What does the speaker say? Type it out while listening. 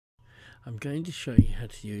I'm going to show you how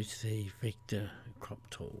to use the vector crop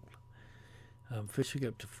tool. First we go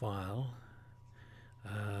up to File,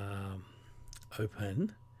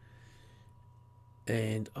 Open,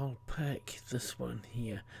 and I'll pick this one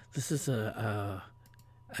here. This is a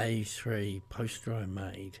A3 poster I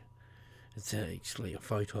made. It's actually a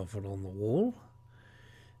photo of it on the wall,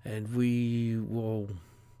 and we will,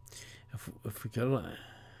 if we go like,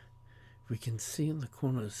 we can see in the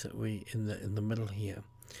corners that we in the middle here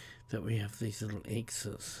that we have these little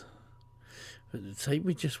X's. But say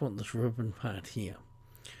we just want this ribbon part here.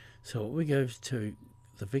 So we go to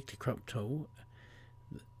the vector crop tool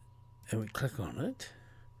and we click on it,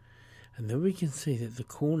 and then we can see that the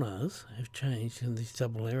corners have changed and these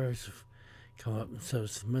double arrows have come up, and so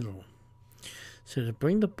it's the middle. So to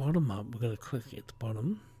bring the bottom up, we're going to click at the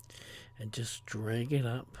bottom and just drag it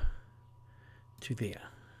up to there.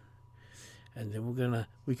 And then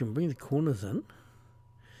we can bring the corners in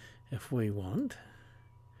if we want.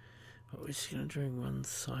 But we're just going to drag one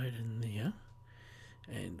side in there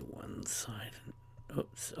and one side in.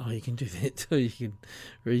 Oops, oh, you can do that too. You can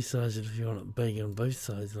resize it if you want it big on both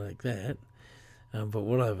sides like that. But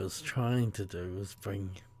what I was trying to do was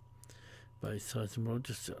bring both sides, and we'll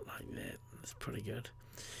just do it like that. That's pretty good.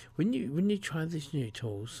 When you try these new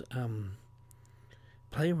tools,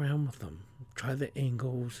 play around with them. Try the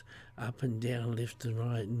angles up and down, left and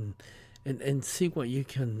right, and see what you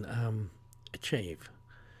can achieve.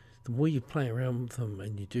 The more you play around with them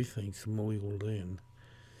and you do things, the more you'll learn.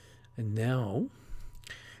 And now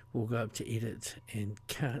we'll go up to Edit and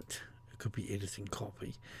Cut. It could be Edit and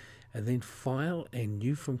Copy, and then File and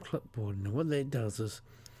New from Clipboard. And what that does is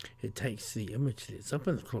it takes the image that's up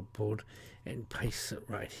in the clipboard and pastes it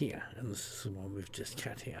right here. And this is the one we've just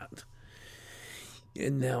cut out.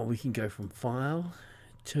 And now we can go from File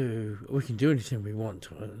to, we can do anything we want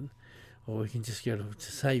to it, or we can just go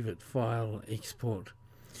to save it, File, Export,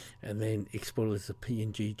 and then export as a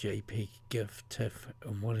PNG, JPEG, GIF, TIFF,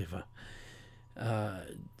 and whatever,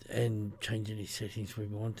 and change any settings we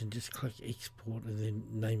want, and just click Export and then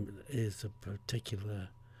name it as a particular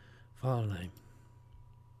file name,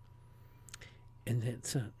 and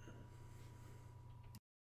that's it.